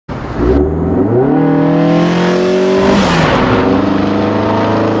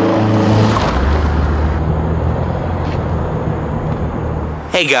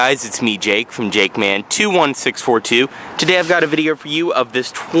Hey guys, it's me Jake from JakeMan21642. Today I've got a video for you of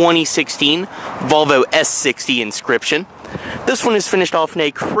this 2016 Volvo S60 Inscription. This one is finished off in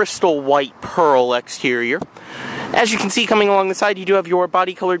a crystal white pearl exterior. As you can see, coming along the side, you do have your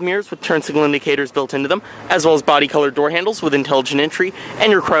body-colored mirrors with turn signal indicators built into them, as well as body-colored door handles with intelligent entry,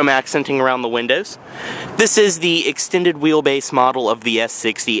 and your chrome accenting around the windows. This is the extended wheelbase model of the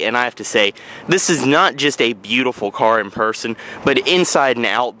S60, and I have to say, this is not just a beautiful car in person, but inside and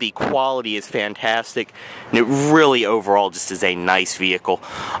out, the quality is fantastic, and it really overall just is a nice vehicle.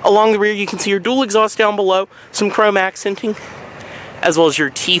 Along the rear, you can see your dual exhaust down below, some chrome accenting, as well as your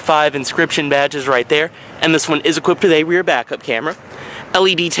T5 inscription badges right there. And this one is equipped with a rear backup camera,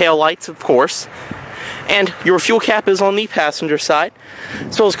 LED tail lights, of course, and your fuel cap is on the passenger side.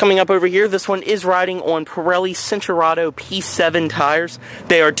 As well as coming up over here, this one is riding on Pirelli Centenato P7 tires.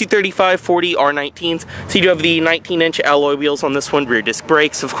 They are 235/40 R19s, so you do have the 19-inch alloy wheels on this one, rear disc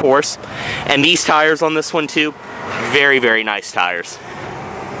brakes, of course, and these tires on this one too, very, very nice tires.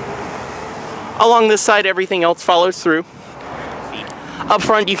 Along this side, everything else follows through. Up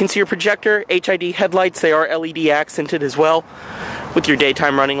front, you can see your projector, HID headlights. They are LED accented as well, with your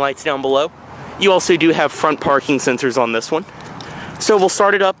daytime running lights down below. You also do have front parking sensors on this one. So we'll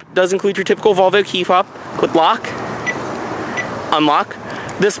start it up. It does include your typical Volvo key fob with lock, unlock.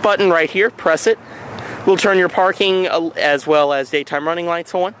 This button right here, press it, will turn your parking as well as daytime running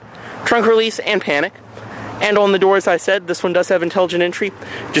lights on. Trunk release and panic. And on the door, as I said, this one does have intelligent entry.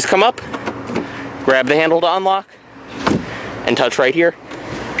 Just come up, grab the handle to unlock, and touch right here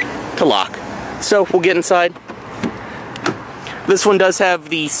to lock. So we'll get inside. This one does have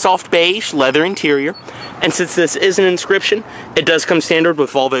the soft beige leather interior, and since this is an Inscription, it does come standard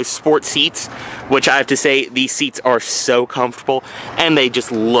with Volvo's sport seats, which I have to say, these seats are so comfortable and they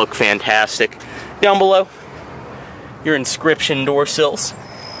just look fantastic. Down below, your Inscription door sills.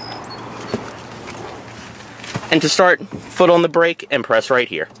 And to start, foot on the brake and press right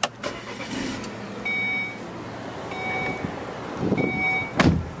here.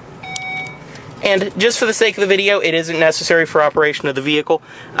 And just for the sake of the video, it isn't necessary for operation of the vehicle.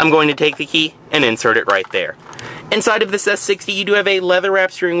 I'm going to take the key and insert it right there. Inside of this S60, you do have a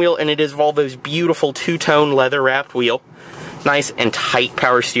leather-wrapped steering wheel, and it is Volvo's beautiful two-tone leather-wrapped wheel. Nice and tight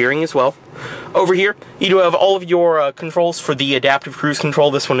power steering as well. Over here, you do have all of your controls for the adaptive cruise control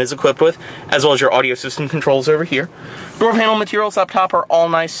this one is equipped with, as well as your audio system controls over here. Door panel materials up top are all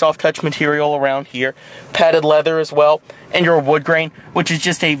nice soft touch material around here. Padded leather as well, and your wood grain, which is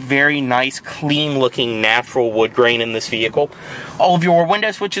just a very nice, clean looking natural wood grain in this vehicle. All of your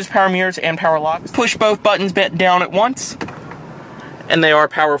window switches, power mirrors, and power locks. Push both buttons down at once, and they are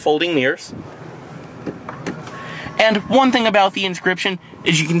power folding mirrors. And one thing about the Inscription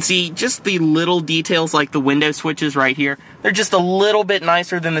is you can see just the little details like the window switches right here. They're just a little bit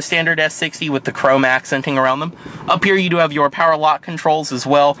nicer than the standard S60 with the chrome accenting around them. Up here you do have your power lock controls as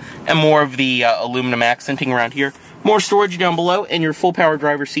well, and more of the aluminum accenting around here. More storage down below, and your full power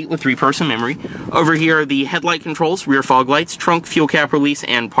driver's seat with 3-person memory. Over here are the headlight controls, rear fog lights, trunk, fuel cap release,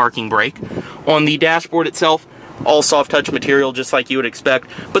 and parking brake. On the dashboard itself, all soft touch material just like you would expect,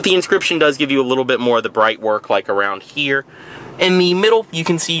 but the Inscription does give you a little bit more of the bright work like around here. In the middle, you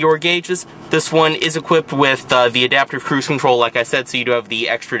can see your gauges. This one is equipped with the adaptive cruise control, like I said, so you do have the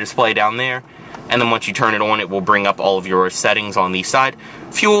extra display down there. And then once you turn it on, it will bring up all of your settings on the side.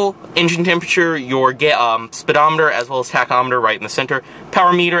 Fuel, engine temperature, your speedometer, as well as tachometer right in the center,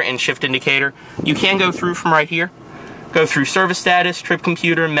 power meter, and shift indicator. You can go through from right here. Go through service status, trip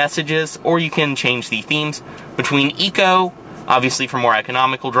computer, messages, or you can change the themes between Eco, obviously for more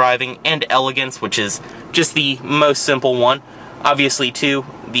economical driving, and Elegance, which is just the most simple one. Obviously, too,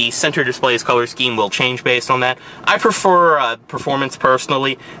 the center display's color scheme will change based on that. I prefer Performance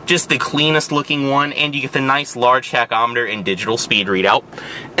personally, just the cleanest looking one, and you get the nice large tachometer and digital speed readout.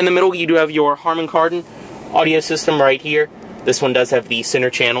 In the middle, you do have your Harman Kardon audio system right here. This one does have the center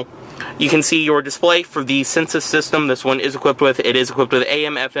channel. You can see your display for the Census system. This one is equipped with. It is equipped with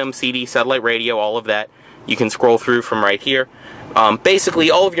AM, FM, CD, satellite radio, all of that. You can scroll through from right here.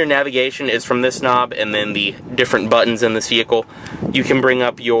 Basically, all of your navigation is from this knob, and then the different buttons in this vehicle. You can bring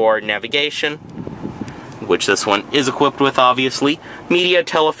up your navigation, which this one is equipped with, obviously. Media,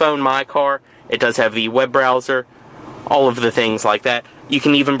 telephone, My Car. It does have the web browser, all of the things like that. You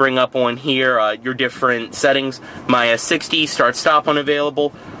can even bring up on here your different settings. My S60 start-stop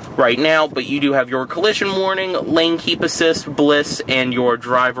unavailable right now, but you do have your collision warning, lane keep assist, bliss, and your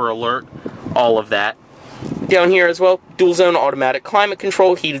driver alert, all of that. Down here as well, dual zone automatic climate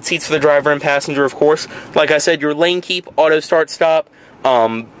control, heated seats for the driver and passenger, of course. Like I said, your lane keep, auto start stop,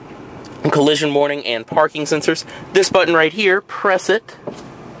 collision warning, and parking sensors. This button right here, press it,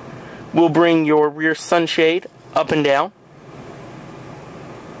 will bring your rear sunshade up and down.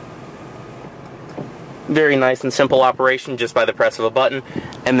 Very nice and simple operation just by the press of a button,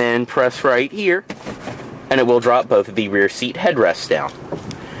 and then press right here and it will drop both of the rear seat headrests down.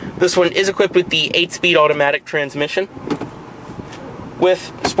 This one is equipped with the 8-speed automatic transmission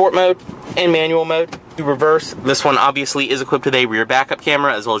with sport mode and manual mode. To reverse, this one obviously is equipped with a rear backup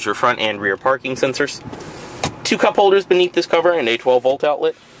camera as well as your front and rear parking sensors. 2 cup holders beneath this cover and a 12-volt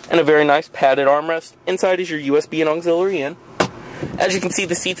outlet, and a very nice padded armrest. Inside is your USB and auxiliary in. As you can see,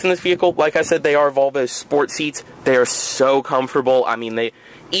 the seats in this vehicle, like I said, they are Volvo sport seats. They are so comfortable. I mean,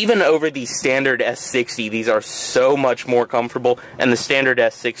 even over the standard S60, these are so much more comfortable, and the standard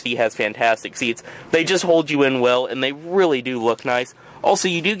S60 has fantastic seats. They just hold you in well, and they really do look nice. Also,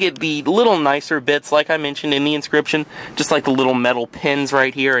 you do get the little nicer bits, like I mentioned in the Inscription, just like the little metal pins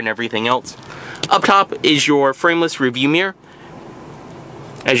right here and everything else. Up top is your frameless review mirror.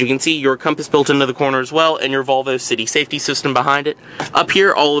 As you can see, your compass built into the corner as well, and your Volvo City Safety System behind it. Up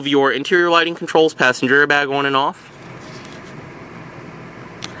here, all of your interior lighting controls, passenger airbag on and off,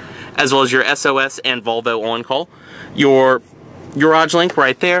 as well as your SOS and Volvo on-call. Your garage link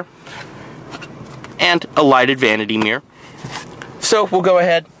right there, and a lighted vanity mirror. So we'll go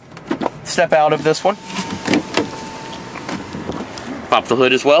ahead, step out of this one, pop the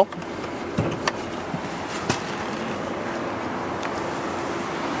hood as well.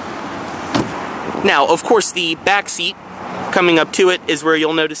 Now, of course, the back seat coming up to it is where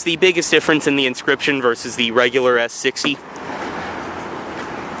you'll notice the biggest difference in the Inscription versus the regular S60.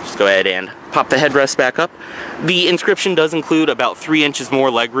 Just go ahead and pop the headrest back up. The Inscription does include about 3 inches more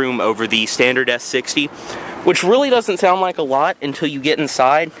legroom over the standard S60, which really doesn't sound like a lot until you get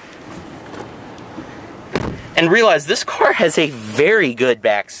inside and realize this car has a very good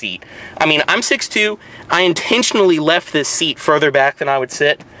back seat. I mean, I'm 6'2". I intentionally left this seat further back than I would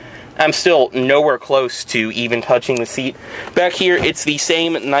sit. I'm still nowhere close to even touching the seat. Back here, it's the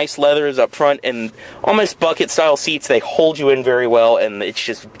same nice leather as up front, and almost bucket-style seats. They hold you in very well, and it's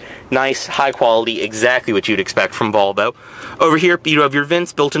just nice, high quality, exactly what you'd expect from Volvo. Over here, you have your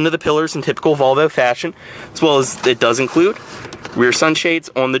vents built into the pillars in typical Volvo fashion, as well as it does include rear sunshades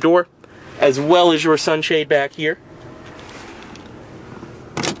on the door, as well as your sunshade back here.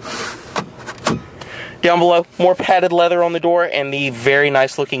 Down below, more padded leather on the door and the very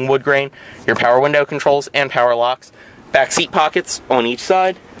nice looking wood grain, your power window controls and power locks. Back seat pockets on each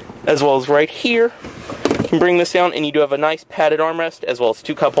side, as well as right here. You can bring this down and you do have a nice padded armrest, as well as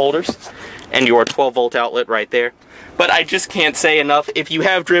 2 cup holders and your 12-volt outlet right there. But I just can't say enough, if you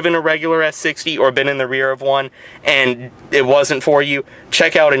have driven a regular S60 or been in the rear of one and it wasn't for you,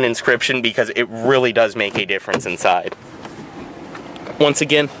 check out an Inscription because it really does make a difference inside. Once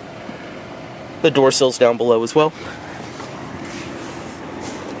again, the door sills down below as well.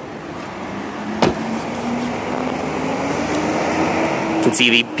 You can see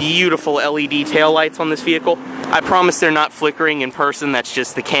the beautiful LED taillights on this vehicle. I promise they're not flickering in person, that's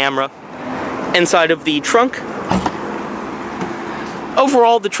just the camera. Inside of the trunk,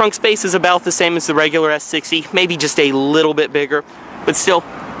 overall the trunk space is about the same as the regular S60, maybe just a little bit bigger, but still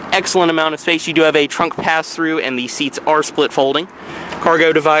excellent amount of space. You do have a trunk pass-through and the seats are split folding.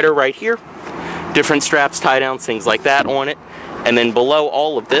 Cargo divider right here. Different straps, tie downs, things like that on it. And then below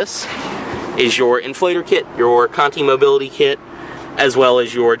all of this is your inflator kit, your Conti mobility kit, as well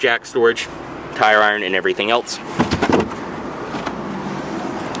as your jack storage, tire iron, and everything else.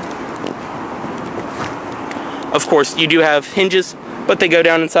 Of course, you do have hinges, but they go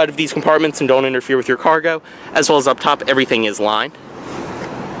down inside of these compartments and don't interfere with your cargo, as well as up top, everything is lined.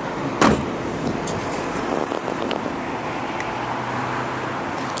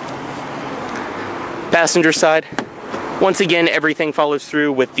 Passenger side, once again, everything follows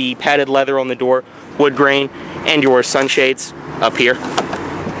through with the padded leather on the door, wood grain, and your sunshades up here.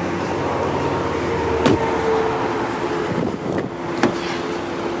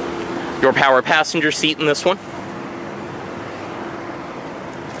 Your power passenger seat in this one.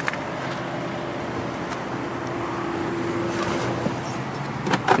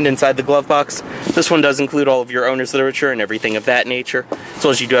 And inside the glove box, this one does include all of your owner's literature and everything of that nature, as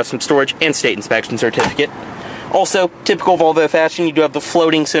well as you do have some storage and state inspection certificate. Also, typical Volvo fashion, you do have the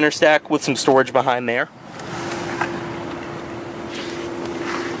floating center stack with some storage behind there.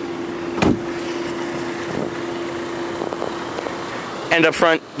 And up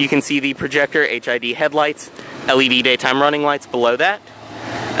front, you can see the projector HID headlights, LED daytime running lights below that,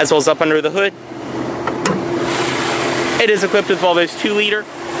 as well as up under the hood. It is equipped with Volvo's 2-liter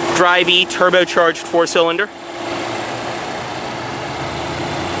Drive-E turbocharged 4-cylinder.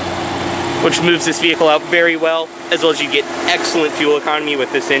 which moves this vehicle out very well, as well as you get excellent fuel economy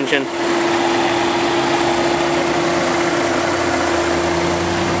with this engine.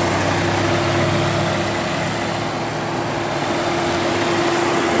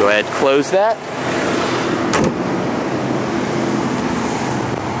 Go ahead, close that.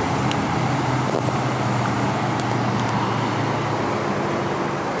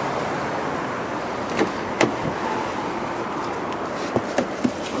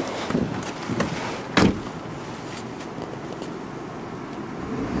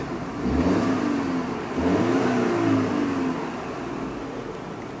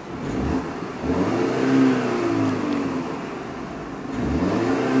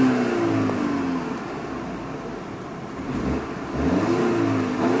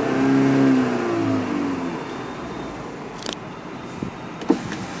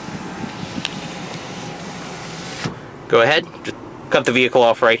 Go ahead, just cut the vehicle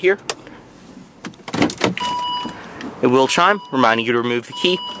off right here. It will chime, reminding you to remove the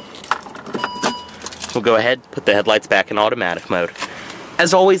key. We'll go ahead, put the headlights back in automatic mode.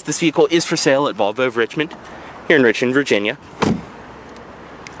 As always, this vehicle is for sale at Volvo of Richmond, here in Richmond, Virginia.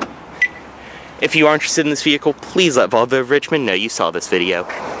 If you are interested in this vehicle, please let Volvo of Richmond know you saw this video.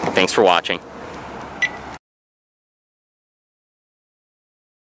 Thanks for watching.